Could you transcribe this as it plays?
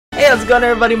how's it going,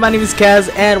 everybody? My name is Kaz,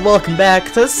 and welcome back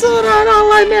to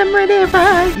KazutoOnline Memory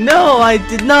Defrag. No, I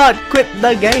did not quit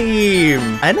the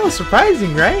game. I know,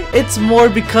 surprising, right? It's more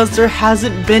because there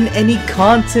hasn't been any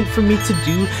content for me to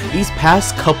do these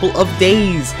past couple of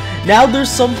days. Now there's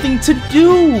something to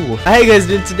do. How you guys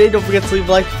doing today? Don't forget to leave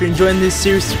a like if you're enjoying this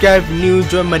series. Subscribe if you're new,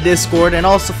 join my Discord, and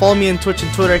also follow me on Twitch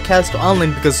and Twitter at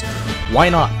KazutoOnline, because why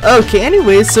not? Okay,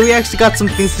 anyways, so we actually got some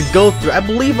things to go through. I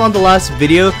believe on the last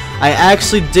video, I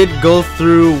actually did go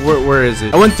through, where is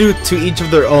it? I went through to each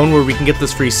of their own where we can get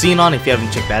this free scene on. If you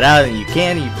haven't checked that out, and you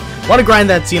can, you want to grind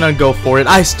that scene on, go for it.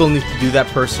 I still need to do that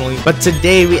personally. But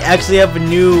today, we actually have a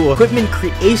new equipment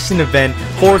creation event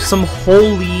for some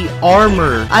holy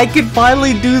armor. I can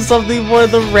finally do something for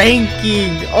the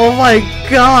ranking. Oh my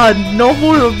god, no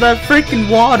more of that freaking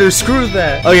water. Screw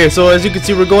that. Okay, so as you can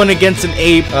see, we're going against an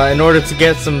ape in order to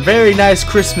get some very nice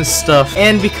Christmas stuff.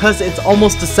 And because it's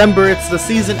almost December, it's the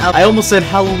season of, I almost said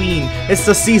Halloween. It's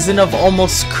the season of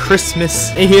almost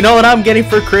Christmas. And you know what I'm getting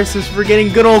for Christmas? We're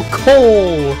getting good old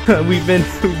coal. We've been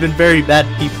very bad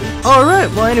people. Alright,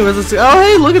 well anyways, let's see. Oh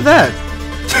hey, look at that.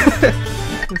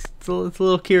 It's a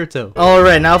little Kirito.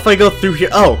 Alright, now if I go through here.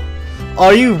 Oh,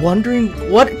 are you wondering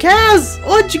what? Kaz,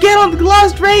 what'd you get on the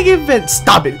last rank event?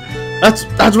 Stop it.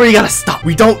 That's where you gotta stop.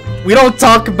 We don't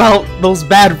talk about those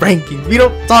bad rankings. We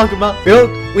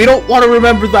don't want to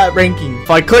remember that ranking.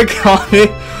 If I click on it,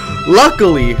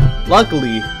 luckily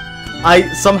I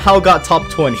somehow got top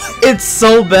 20. It's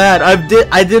so bad.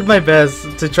 I did my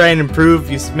best to try and improve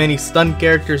these many stun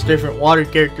characters, different water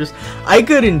characters. I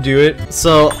couldn't do it,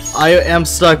 so I am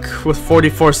stuck with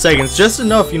 44 seconds. Just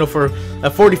enough, you know, for a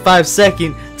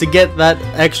 45-second to get that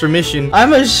extra mission.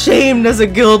 I'm ashamed as a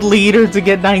guild leader to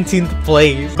get 19th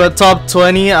place. But top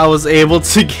 20, I was able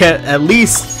to get at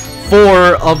least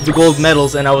 4 of the gold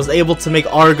medals, and I was able to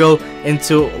make Argo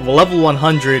into level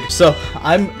 100. So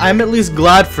I'm at least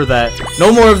glad for that.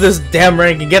 No more of this damn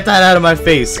ranking. Get that out of my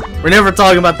face. We're never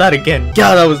talking about that again.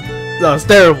 God, that was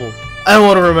terrible. I don't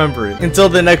want to remember it until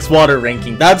the next water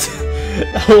ranking.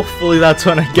 Hopefully that's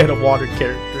when I get a water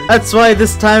character. That's why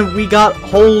this time we got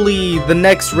Holy. The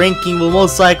next ranking will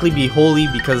most likely be Holy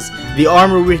because the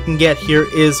armor we can get here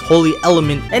is Holy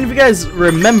Element. And if you guys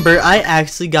remember, I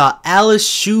actually got Alice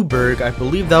Schuberg. I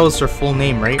believe that was her full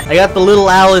name, right? I got the little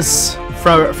Alice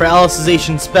for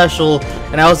Alicization Special,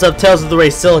 and I also have Tales of the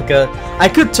Ray Silica. I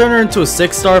could turn her into a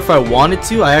 6-star if I wanted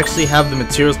to. I actually have the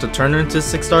materials to turn her into a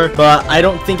 6-star, but I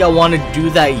don't think I want to do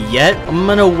that yet. I'm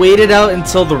gonna wait it out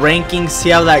until the rankings,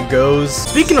 see how that goes.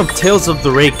 Speaking of Tales of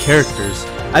the Ray characters,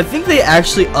 I think they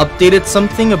actually updated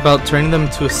something about turning them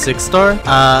to a 6-star.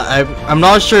 I'm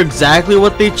not sure exactly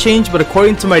what they changed, but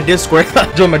according to my Discord,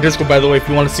 join my Discord by the way if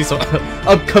you want to see some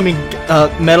upcoming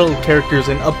medal characters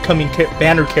and upcoming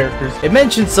banner characters. It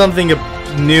mentioned something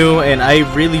new, and I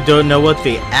really don't know what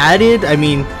they added. I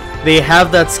mean, they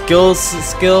have that skill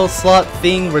slot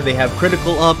thing where they have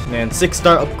critical up and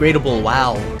 6-star upgradable.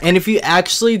 Wow. And if you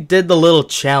actually did the little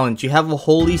challenge, you have a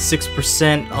holy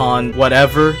 6% on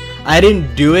whatever. I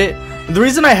didn't do it. The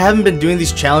reason I haven't been doing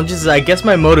these challenges is I guess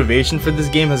my motivation for this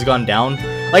game has gone down.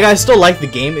 Like, I still like the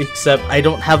game, except I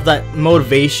don't have that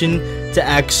motivation to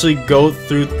actually go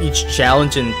through each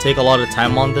challenge and take a lot of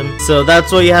time on them. So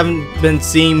that's why you haven't been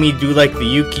seeing me do like the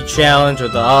Yuki challenge or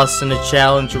the Asuna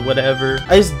challenge or whatever.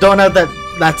 I just don't have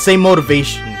that same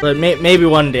motivation. But maybe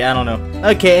one day, I don't know.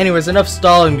 Okay, anyways, enough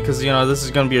stalling because, you know, this is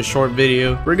gonna be a short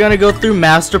video. We're gonna go through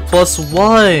Master Plus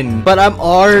 1. But I'm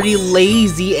already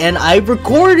lazy and I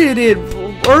recorded it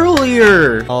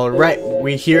earlier. Alright,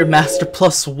 we're here, Master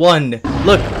Plus 1.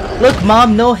 Look,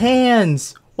 Mom, no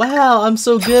hands. Wow, I'm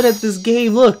so good at this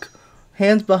game. Look,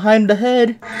 hands behind the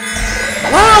head.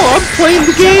 Wow, I'm playing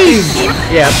the game.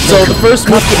 Yeah, so the first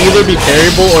move can either be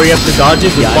parryable or you have to dodge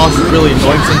it. The boss is really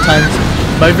annoying sometimes.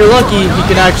 But if you're lucky, you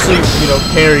can actually, you know,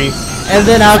 parry. And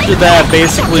then after that,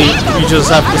 basically, you just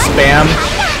have to spam.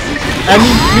 I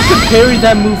mean, you can parry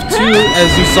that move too, as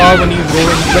you saw when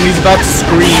he's about to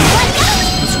scream.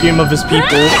 The scream of his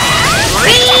people.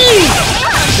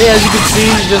 Yeah, as you can see,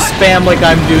 you just spam like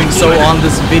I'm doing so on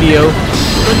this video.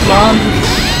 Good mom.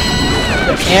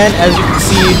 And as you can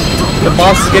see, the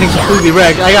boss is getting completely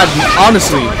wrecked.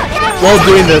 Honestly, while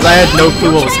doing this, I had no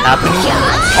clue what was happening.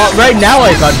 Right now,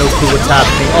 I got no clue what's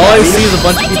happening. All I see is a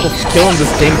bunch of people killing this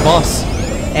dang boss.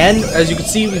 And as you can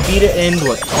see, we beat it in,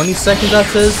 what, 20 seconds that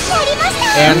says?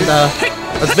 And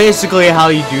that's basically how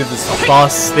you do this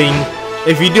boss thing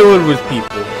if you do it with people.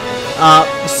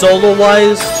 Solo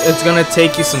wise, it's gonna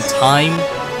take you some time,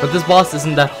 but this boss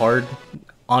isn't that hard.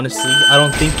 Honestly, I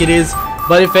don't think it is.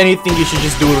 But if anything, you should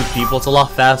just do it with people. It's a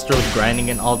lot faster with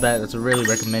grinding and all that. That's really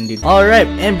recommended. Alright,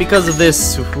 and because of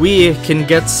this, we can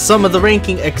get some of the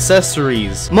ranking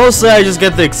accessories. Mostly I just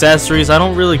get the accessories. I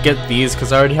don't really get these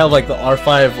because I already have like the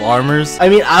R5 armors. I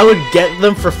mean, I would get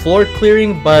them for floor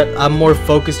clearing, but I'm more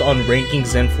focused on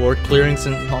rankings than floor clearings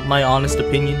in my honest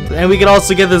opinion. And we can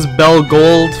also get this bell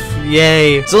gold.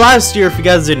 Yay. So last year, if you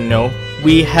guys didn't know,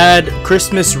 we had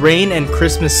Christmas Rain and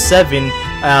Christmas 7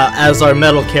 as our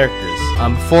metal characters.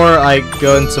 Before I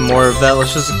go into more of that,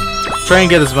 let's just try and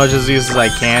get as much of these as I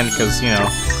can, because, you know,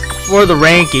 for the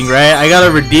ranking, right? I gotta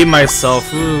redeem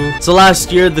myself. Ooh. So last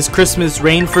year, this Christmas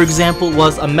Rain, for example,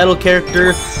 was a metal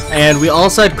character, and we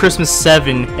also had Christmas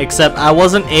 7, except I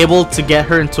wasn't able to get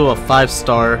her into a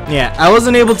 5-star. Yeah, I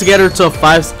wasn't able to get her to a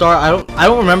 5-star. I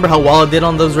don't remember how well I did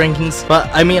on those rankings, but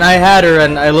I mean, I had her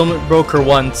and I limit broke her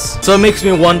once. So it makes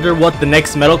me wonder what the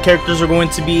next metal characters are going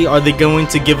to be. Are they going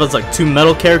to give us like 2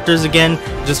 metal characters again?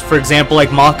 Just for example, like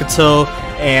Makoto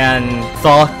and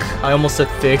Thok. I almost said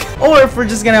Thick. Or if we're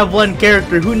just gonna have one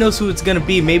character, who knows who it's gonna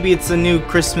be? Maybe it's a new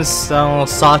Christmas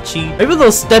Sachi. Maybe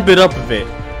they'll step it up a bit.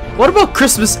 What about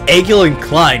Christmas Egil and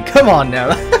Klein? Come on now.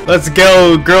 Let's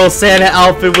go, girl Santa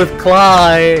outfit with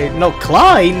Klein. No,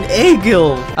 Klein,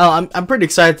 Egil. Oh, I'm pretty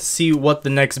excited to see what the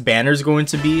next banner is going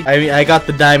to be. I mean, I got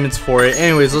the diamonds for it.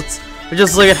 Anyways, let's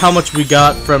just look at how much we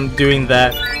got from doing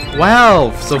that.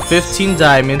 Wow, so 15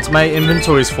 diamonds. My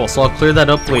inventory is full, so I'll clear that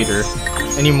up later.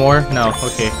 Any more? No.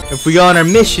 Okay. If we go on our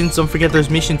missions, don't forget there's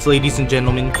missions, ladies and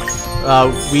gentlemen.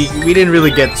 We didn't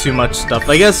really get too much stuff.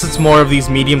 I guess it's more of these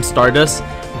medium stardust.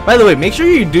 By the way, make sure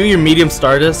you do your medium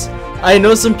stardust. I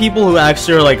know some people who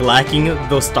actually are like lacking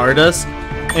those stardust.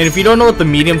 And if you don't know what the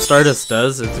medium stardust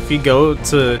does, it's if you go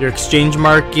to your exchange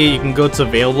market, you can go to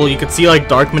available, you can see like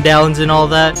dark medallions and all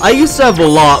that. I used to have a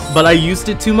lot, but I used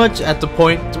it too much at the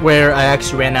point where I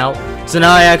actually ran out. So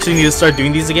now I actually need to start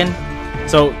doing these again.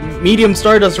 So medium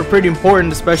stardust are pretty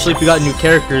important, especially if you got new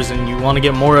characters and you want to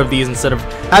get more of these instead of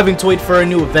having to wait for a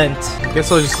new event. I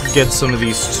guess I'll just get some of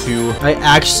these too. I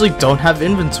actually don't have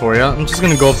inventory. I'm just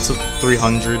gonna go up to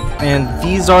 300. And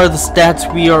these are the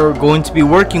stats we are going to be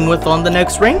working with on the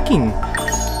next ranking.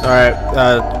 Alright,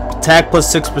 attack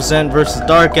plus 6% versus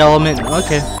dark element.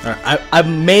 Okay. Alright, I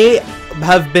may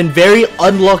have been very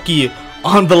unlucky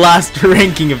on the last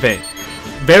ranking event.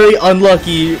 Very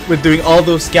unlucky with doing all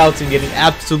those scouts and getting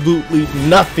absolutely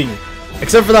nothing.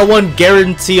 Except for that one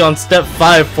guarantee on step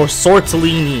 5 for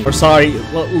Sortolini. Or sorry,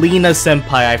 Lena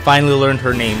Senpai. I finally learned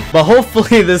her name. But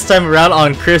hopefully this time around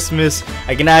on Christmas,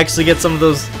 I can actually get some of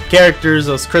those characters,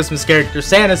 those Christmas characters,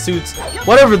 Santa suits,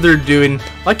 whatever they're doing.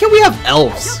 Why can't we have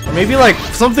elves? Or maybe like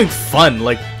something fun,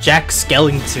 like Jack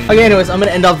Skellington. Okay, anyways, I'm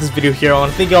gonna end off this video here. I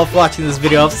want to thank you all for watching this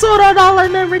video of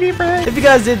KazutoOnline Memory Defrag. If you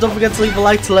guys did, don't forget to leave a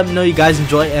like to let me know you guys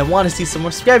enjoy and want to see some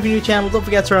more. Subscribe to your new channel. Don't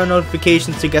forget to turn on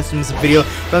notifications so you guys don't miss a video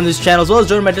from this channel, as well as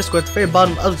join my Discord at the very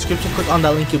bottom of the description. Click on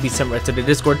that link, you'll be sent right to the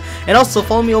Discord. And also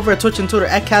follow me over at Twitch and Twitter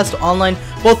at KazutoOnline.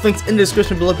 Both links in the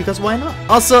description below, because why not?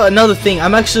 Also, another thing,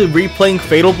 I'm actually replaying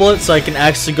Fatal Bullet so I can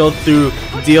actually go through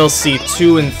DLC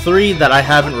 2 and 3 that I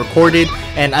haven't recorded.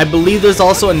 And I believe there's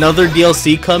also another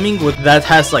DLC coming with that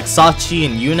has like Sachi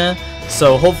and Yuna.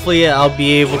 So hopefully I'll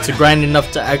be able to grind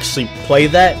enough to actually play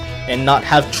that and not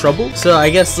have trouble. So I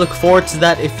guess look forward to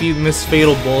that if you miss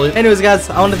Fatal Bullet. Anyways guys,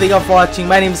 I want to thank y'all for watching.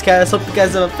 My name is Kaz. Hope you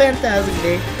guys have a fantastic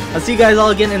day. I'll see you guys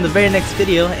all again in the very next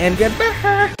video, and goodbye.